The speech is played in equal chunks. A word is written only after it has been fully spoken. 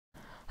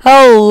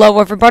Hello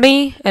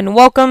everybody, and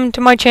welcome to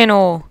my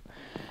channel.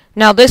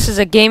 Now this is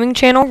a gaming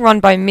channel run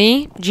by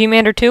me,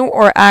 Gmander2,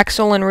 or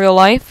Axel in real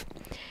life.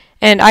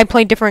 And I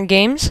play different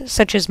games,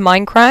 such as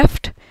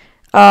Minecraft,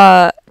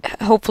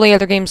 hopefully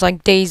other games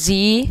like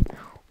DayZ,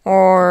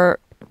 or...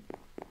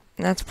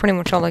 that's pretty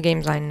much all the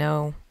games I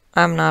know.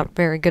 I'm not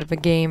very good of a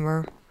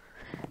gamer.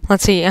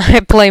 Let's see, I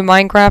play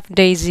Minecraft,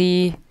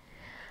 DayZ.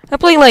 I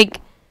play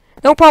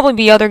there'll probably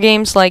be other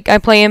games, like I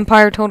play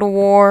Empire Total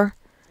War,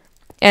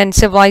 and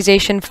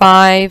Civilization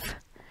 5.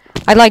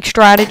 I like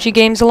strategy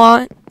games a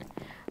lot,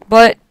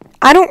 but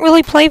I don't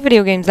really play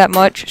video games that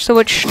much, so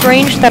it's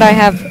strange that I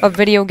have a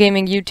video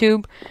gaming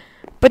YouTube,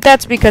 but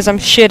that's because I'm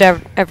shit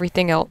at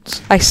everything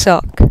else. I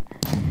suck.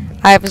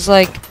 I was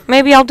like,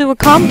 maybe I'll do a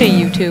comedy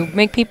YouTube,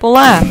 make people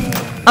laugh.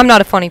 I'm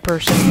not a funny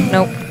person,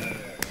 nope.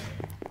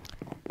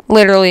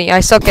 Literally, I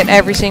suck at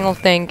every single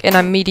thing, and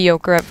I'm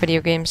mediocre at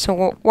video games,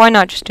 so why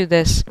not just do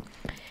this?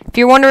 If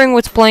you're wondering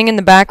what's playing in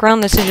the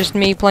background, this is just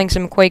me playing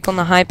some Quake on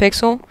the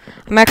Hypixel.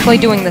 I'm actually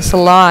doing this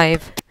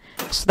live,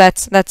 so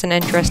that's an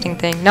interesting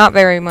thing. Not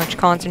very much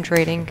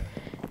concentrating,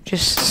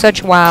 just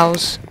such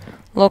wows.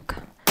 Look,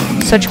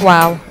 such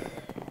wow,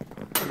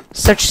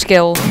 such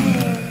skill,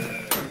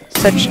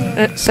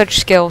 such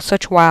skill,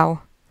 such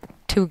wow.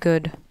 Too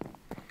good.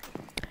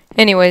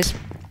 Anyways,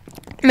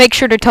 make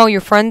sure to tell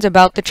your friends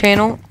about the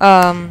channel.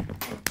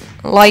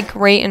 Like,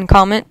 rate, and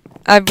comment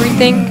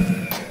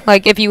everything.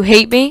 Like, if you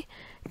hate me,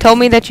 tell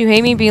me that you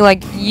hate me, be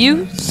like,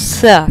 you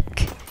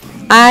suck.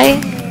 I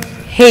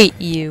hate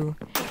you.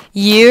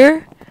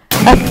 You're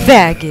a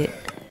faggot.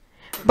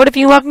 But if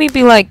you love me,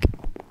 be like,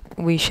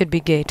 we should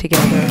be gay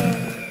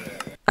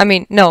together. I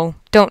mean, no,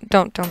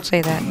 don't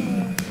say that.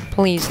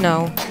 Please,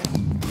 no.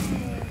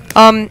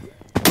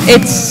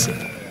 It's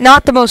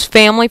not the most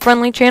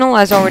family-friendly channel,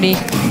 as already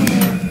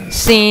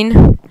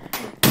seen,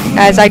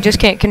 as I just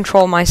can't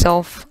control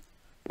myself.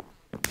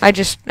 I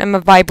just am a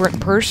vibrant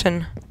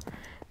person.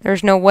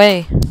 There's no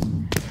way.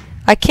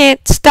 I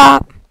can't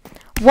stop.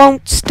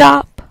 Won't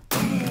stop.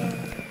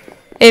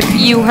 If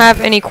you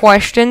have any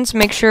questions,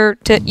 make sure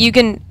to... you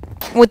can...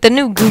 with the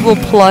new Google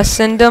Plus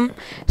system,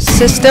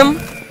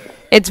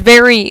 it's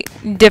very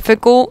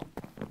difficult,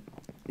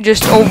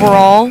 just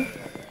overall.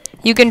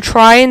 You can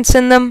try and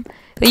send them...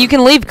 you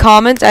can leave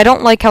comments. I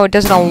don't like how it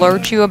doesn't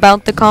alert you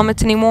about the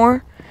comments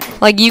anymore.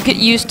 Like, you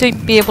used to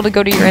be able to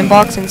go to your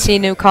inbox and see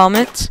new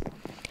comments.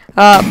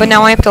 But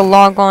now I have to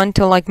log on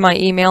to, like, my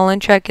email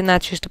and check, and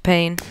that's just a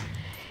pain.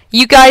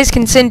 You guys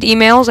can send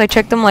emails. I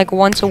check them, like,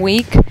 once a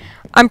week.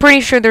 I'm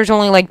pretty sure there's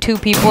only, like, 2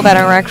 people that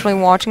are actually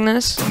watching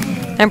this.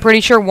 I'm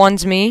pretty sure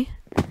one's me.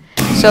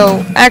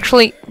 So,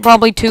 actually,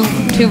 probably two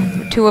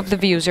of the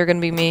views are gonna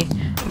be me.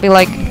 I'll be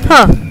like,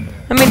 huh,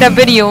 I made that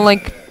video,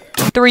 like,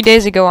 3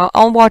 days ago.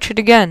 I'll watch it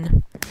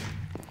again.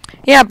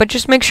 Yeah, but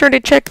just make sure to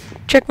check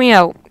me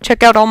out.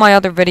 Check out all my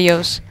other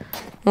videos.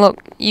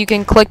 Look, you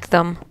can click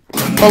them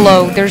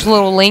below. There's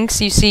little links.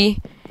 You see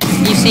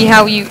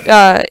how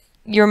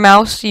your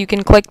mouse, you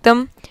can click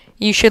them.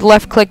 You should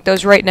left click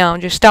those right now.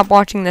 Just stop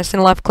watching this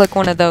and left click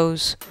one of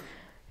those.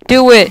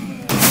 Do it.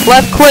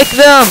 Left click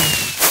them.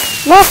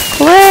 Left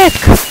click.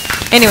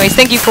 Anyways,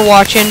 thank you for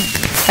watching.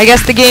 I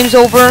guess the game's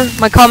over.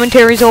 My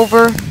commentary's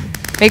over.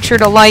 Make sure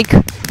to like,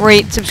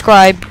 rate,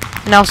 subscribe,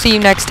 and I'll see you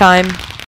next time.